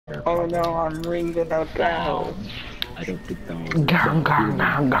Oh no, I'm ringing a bell. I don't think that was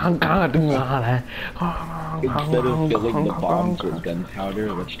Instead of filling the bombs with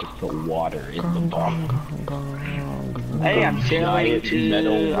gunpowder, let's just put water in the bomb. Hey, I'm sailing Giant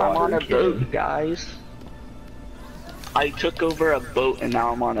metal to... I'm on water a boat, cannon. guys. I took over a boat and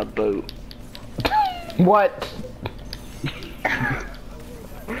now I'm on a boat. What?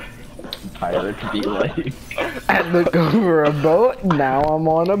 Pirates be like. I took over a boat, now I'm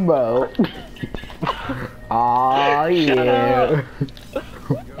on a boat. Aw, yeah.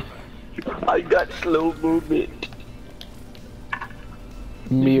 I got slow movement.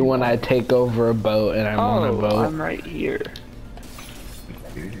 Me when I take over a boat and I'm on a boat. I'm right here.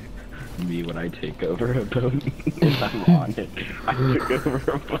 Me when I take over a boat. I'm on it. I took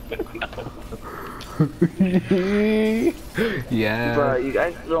over a boat. Yeah. Bro, you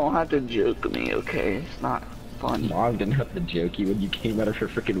guys don't have to joke me, okay? It's not funny. Mom didn't have to joke you when you came out of her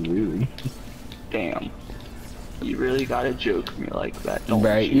freaking room. Damn. You really gotta joke me like that, don't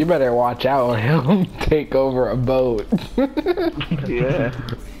Right, you better watch out or he'll take over a boat. Yeah.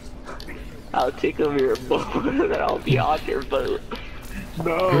 I'll take over your boat and then I'll be on your boat.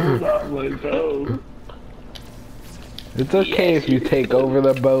 No, not my boat. It's okay if you take over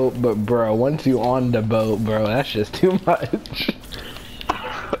the boat, but bro, once you on the boat, bro, that's just too much.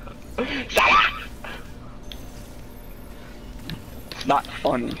 Shut up! It's not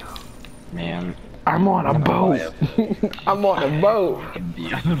funny. Man. I'm on a boat. I'm on a boat.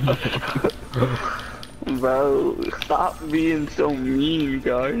 Bro, stop being so mean,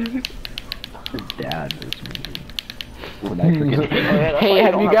 guys. Dad is mean. When I forget. Hey,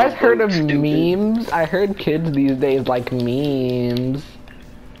 have you guys heard of memes? I heard kids these days like memes.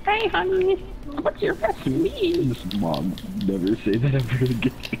 Hey, honey, what's your best meme? Mom, never say that ever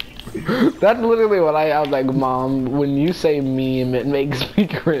again. That's literally what I was like, Mom, when you say meme, it makes me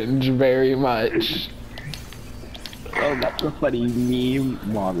cringe very much. Oh, that's a funny meme.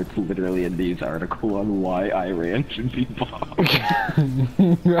 Mom, it's literally a news article on why Iran should be bombed.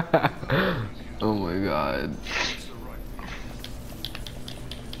 Oh my god.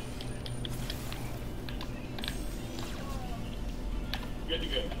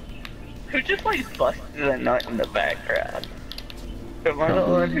 Who just like busted a nut in the background? Am I the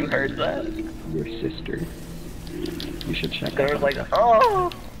one who heard that? Your sister. You should check They out were like, that.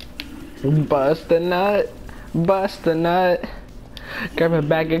 oh! Bust a nut, bust a nut. Grab a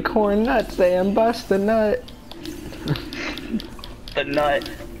bag of corn nuts and bust a nut. The nut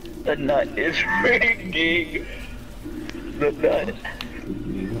is ringing.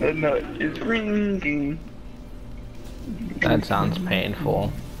 The nut is ringing. That sounds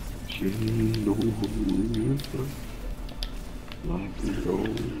painful.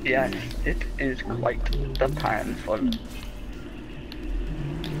 Yes, it is quite the painful.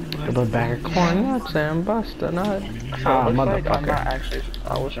 Grab a bag of corn nuts and bust a nut. So Ah, it looks like I'm not motherfucker. actually,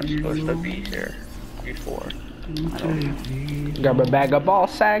 I wasn't supposed to be here before. I don't know. Grab a bag of ball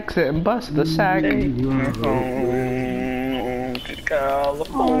sacks and bust the sack. Take me home to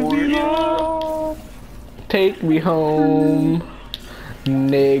California. Take me home,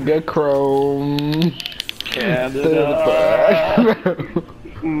 nigga chrome. Canada.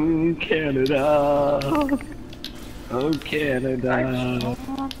 Canada. Oh, Canada.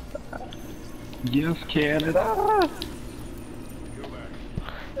 Yes, Canada.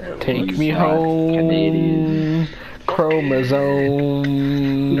 Take me home, Canadian. chromosome,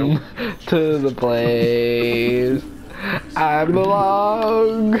 to the place I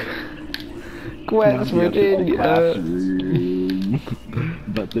belong, West Virginia. Classroom,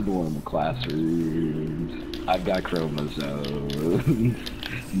 but the normal classrooms. I've got chromosomes.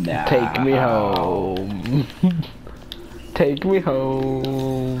 Now. Take me home, take me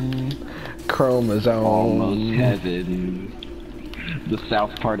home, chromosome. Almost heaven. The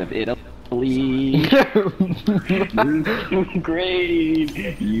south part of Italy.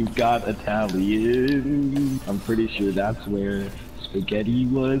 Great. You've got Italian. I'm pretty sure that's where spaghetti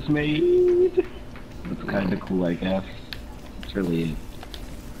was made. That's kind of cool, I guess. It's really.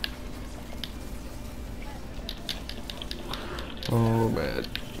 Oh man.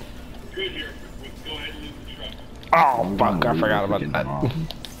 Oh fuck! I forgot about that.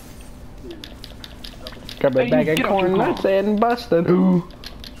 Grab a bag of corn nuts and bust it. Ooh.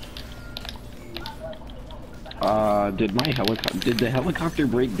 Did the helicopter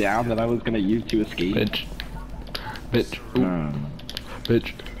break down that I was gonna use to escape? Bitch. Bitch. Ooh.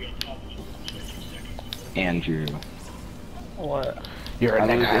 Bitch. Andrew. What? You're a I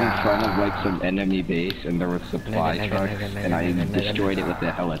was in nigga. front of like some enemy base and there was supply trucks and I destroyed it with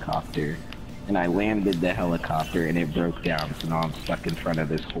the helicopter. and I landed the helicopter and it broke down, so now I'm stuck in front of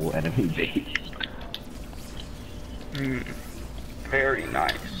this whole enemy base. Very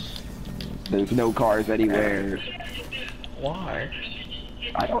nice. There's no cars anywhere. Why?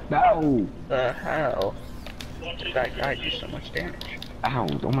 I don't know. The hell? Did that guy do so much damage? Ow,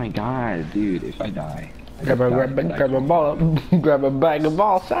 oh my god, dude, if I die. Grab a bag of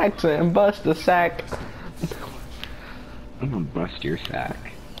ball sacks and bust a sack. I'm gonna bust your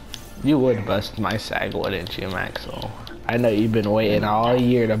sack. You would bust my sack, wouldn't you, Maxwell? I know you've been waiting all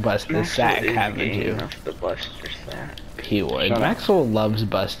year to bust the sack, haven't you? To bust your sack. He would. Maxwell loves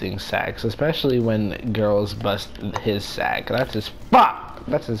busting sacks, especially when girls bust his sack. That's his fuck.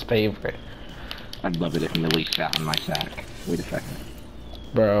 That's his favorite. I'd love it if Millie sat on my sack. Wait a second.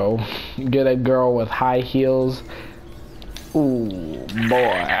 Bro, get a girl with high heels. Ooh,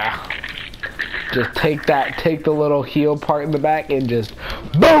 boy. Just take the little heel part in the back and just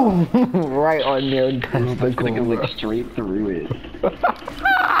boom right on your testicle. It's gonna go like straight through it.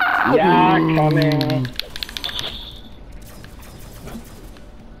 Yeah, coming.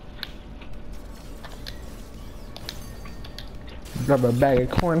 Grab a bag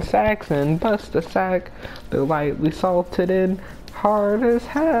of corn sacks and bust a sack. They're lightly salted and hard as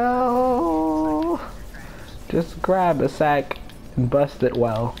hell. Just grab a sack and bust it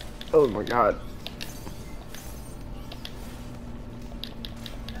well. Oh my god.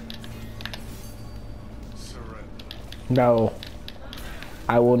 No.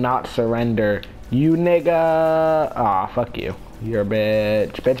 I will not surrender. You nigga. Aw, fuck you. You're a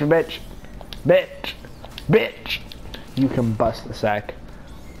bitch. Bitch, bitch. Bitch. Bitch. You can bust the sack.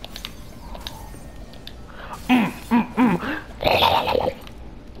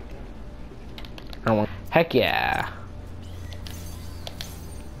 Heck yeah.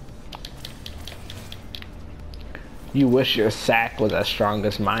 You wish your sack was as strong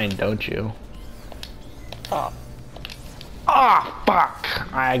as mine, don't you? Oh. Ah,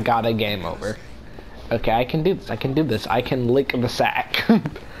 fuck! I got a game over. Okay, I can do this. I can do this. I can lick the sack.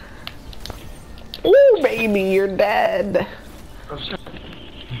 Ooh, baby, you're dead.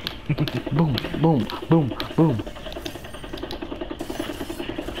 Boom, boom, boom, boom.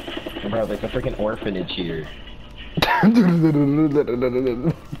 Bro, there's a freaking orphanage here.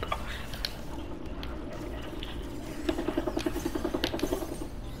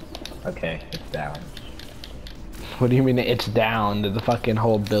 Okay, it's down. What do you mean it's down? Did the fucking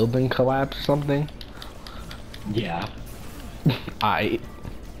whole building collapse or something? Yeah. I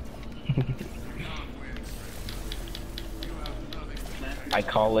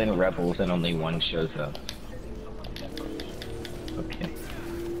call in rebels and only one shows up. Okay.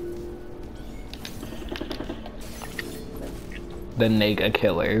 The nigga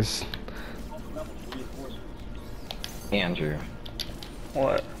killers. Andrew.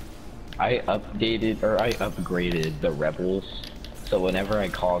 What? I upgraded the rebels, so whenever I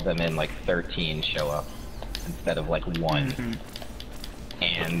call them in, like 13 show up instead of like one.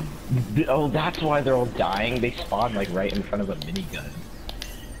 And oh, that's why they're all dying. They spawn like right in front of a minigun.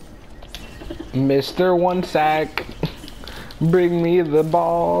 Mr. One Sack, bring me the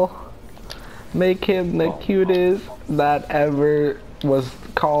ball. Make him the cutest that ever was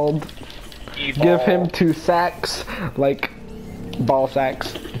called. Give him 2 sacks, like ball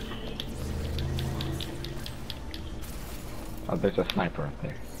sacks. Oh, there's a sniper up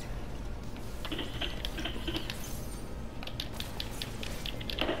there.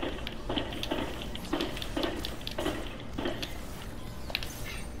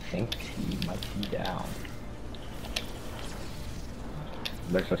 I think he might be down.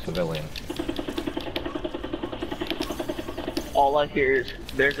 There's a civilian. All I hear is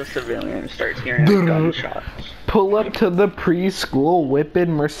there's a civilian and starts hearing a gunshot. Pull up to the preschool,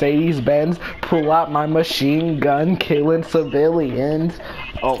 whipping Mercedes-Benz. Pull out my machine gun, killing civilians.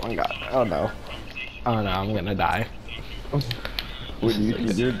 Oh my god. Oh no. Oh no, I'm gonna die. When you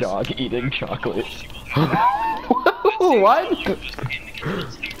see your dog eating chocolate. What?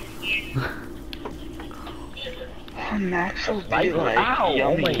 Max will be like, ow,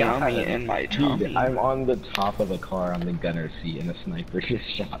 yummy, oh my god, yummy in my tummy. Dude, I'm on the top of a car on the gunner seat and a sniper just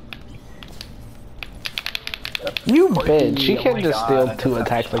shot. You bitch, you can't just steal 2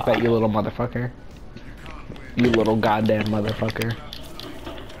 attacks like that, you little motherfucker. You little goddamn motherfucker.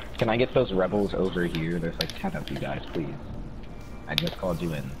 Can I get those rebels over here? There's like 10 of you guys, please. I just called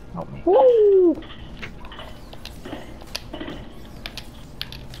you in. Help me. Woo!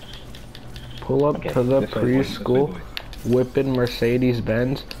 Pull up to the preschool, whipping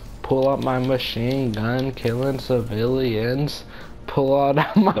Mercedes-Benz. Pull out my machine gun, killing civilians. Pull out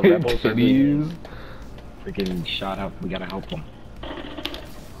my titties. Freaking shot up. We gotta help them.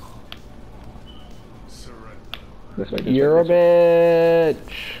 This way, You're a bitch.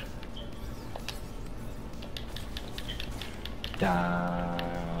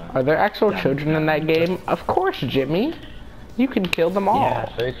 Are there actual children in that game? Of course, Jimmy. You can kill them all. Yeah,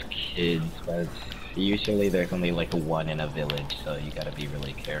 there's kids, but usually there's only like one in a village, so you gotta be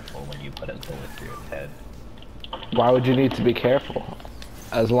really careful when you put a bullet through its head. Why would you need to be careful?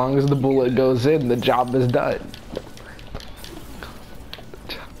 As long as the bullet goes in, the job is done.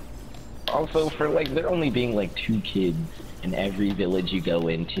 Also, for like there only being like 2 kids in every village you go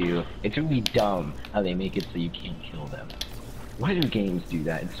into, it's really dumb how they make it so you can't kill them. Why do games do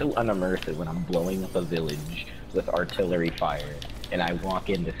that? It's so unimmersive when I'm blowing up a village with artillery fire, and I walk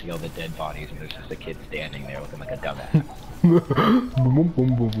in to see all the dead bodies, and there's just a kid standing there looking like a dumbass.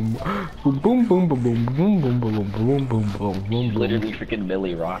 He's literally freaking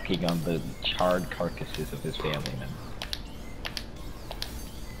Millie rocking on the charred carcasses of his family members.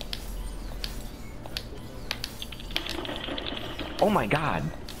 Oh my god!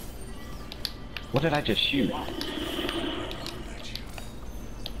 What did I just shoot?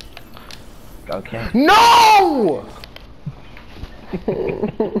 Okay. No!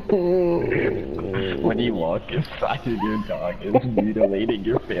 When you walk inside and your dog is mutilating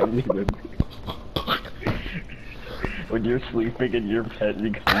your family members. When you're sleeping and your pet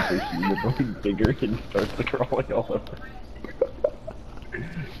becomes a human bigger and starts crawling all over.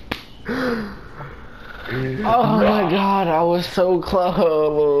 Oh my god, I was so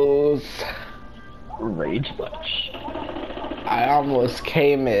close. Rage much. I almost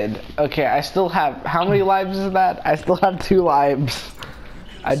came in. Okay, I still have, how many lives is that? I still have 2 lives.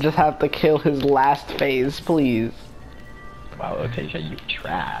 I just have to kill his last phase, please. Wow, Otasia, you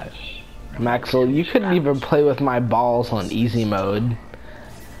trash. Maxwell, you couldn't even play with my balls on easy mode.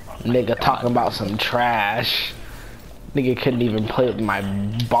 Nigga talking about some trash. Nigga couldn't even play with my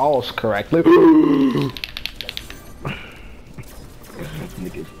balls correctly.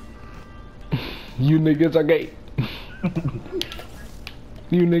 You niggas are gay.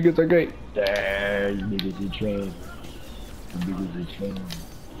 You niggas are gay. Dang, you niggas are trash. You niggas are trash.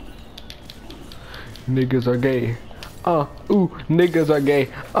 Niggas are gay. Ooh, niggas are gay.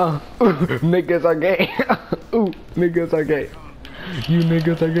 Ooh, niggas are gay. Ooh, niggas are gay. You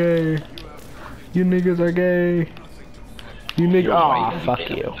niggas are gay. You niggas are gay. You niggas. Aw, fuck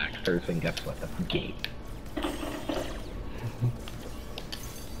you. Black person, guess what? That's gay.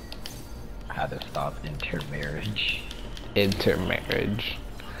 How to stop intermarriage. Intermarriage.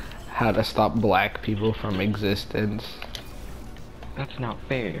 How to stop black people from existence. That's not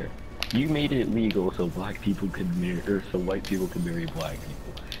fair. You made it legal so black people could marry, or so white people could marry black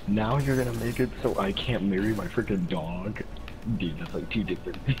people. Now you're gonna make it so I can't marry my freaking dog. Dude, that's like 2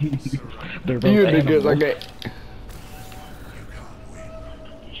 different things. They're both You animals. niggas are gay.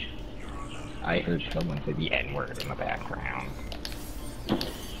 I heard someone say the N-word in the background.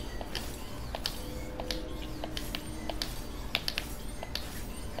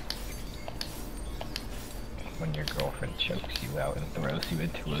 When your girlfriend chokes you out and throws you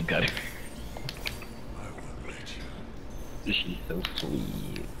into a gutter. She's so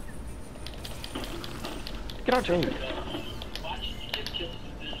sweet. Get out, Jamie!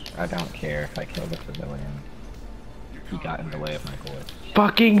 I don't care if I kill the civilian. He got in the way of my bullets.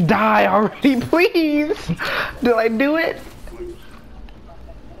 Fucking die already, please! Did I do it?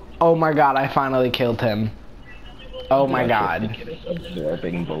 Oh my god, I finally killed him. Oh my god.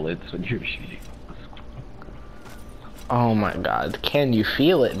 Absorbing bullets when you're shooting. Oh my god. Can you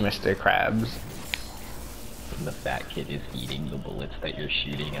feel it, Mr. Krabs? And the fat kid is eating the bullets that you're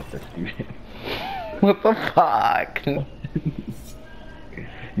shooting at the student. What the fuck?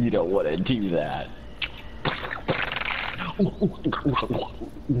 You don't want to do that.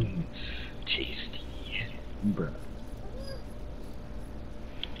 Tasty. Bruh.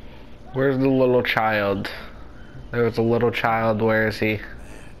 Where's the little child? There was a little child, where is he?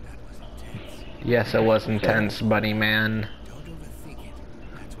 Yes, it was intense, buddy man.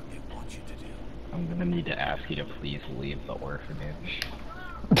 I'm gonna need to ask you to please leave the orphanage.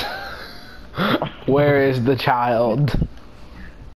 Where is the child?